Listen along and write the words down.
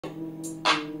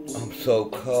I'm so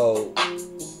cold.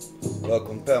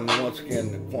 Welcome, family, once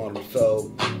again to Quantum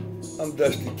Soul. I'm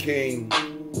Dusty King.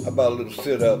 How about a little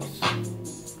sit-ups?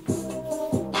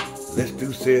 Let's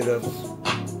do sit-ups.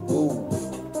 Ooh,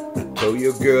 I told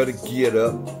your girl to get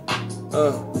up.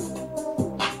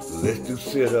 Let's do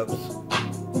sit-ups.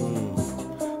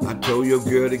 I told your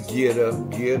girl to get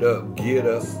up, get up, get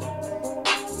up.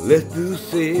 Let's do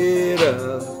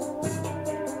sit-ups.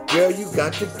 Girl, you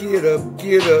got to get up,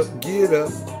 get up, get up.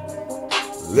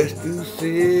 Let's do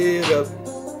sit-up.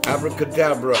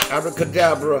 Abracadabra,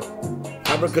 abracadabra,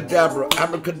 abracadabra,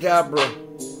 abracadabra,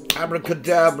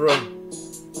 abracadabra.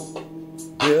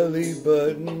 Belly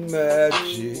button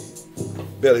magic,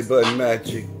 belly button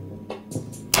magic.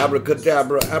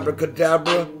 Abracadabra,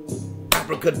 abracadabra,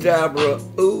 abracadabra.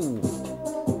 Ooh,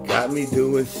 got me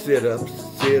doing sit-ups,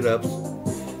 sit-ups.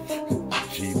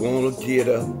 She wanna get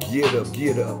up, get up,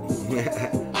 get up.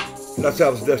 That's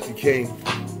how it's Dusty King.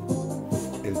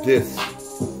 And this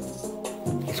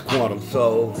is Quantum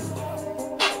Soul.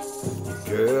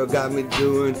 Girl got me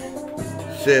doing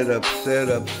sit up, sit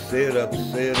up, sit up,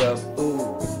 sit up.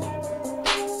 Ooh.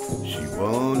 She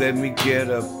won't let me get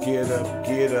up, get up,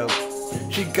 get up.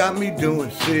 She got me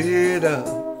doing sit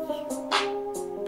up.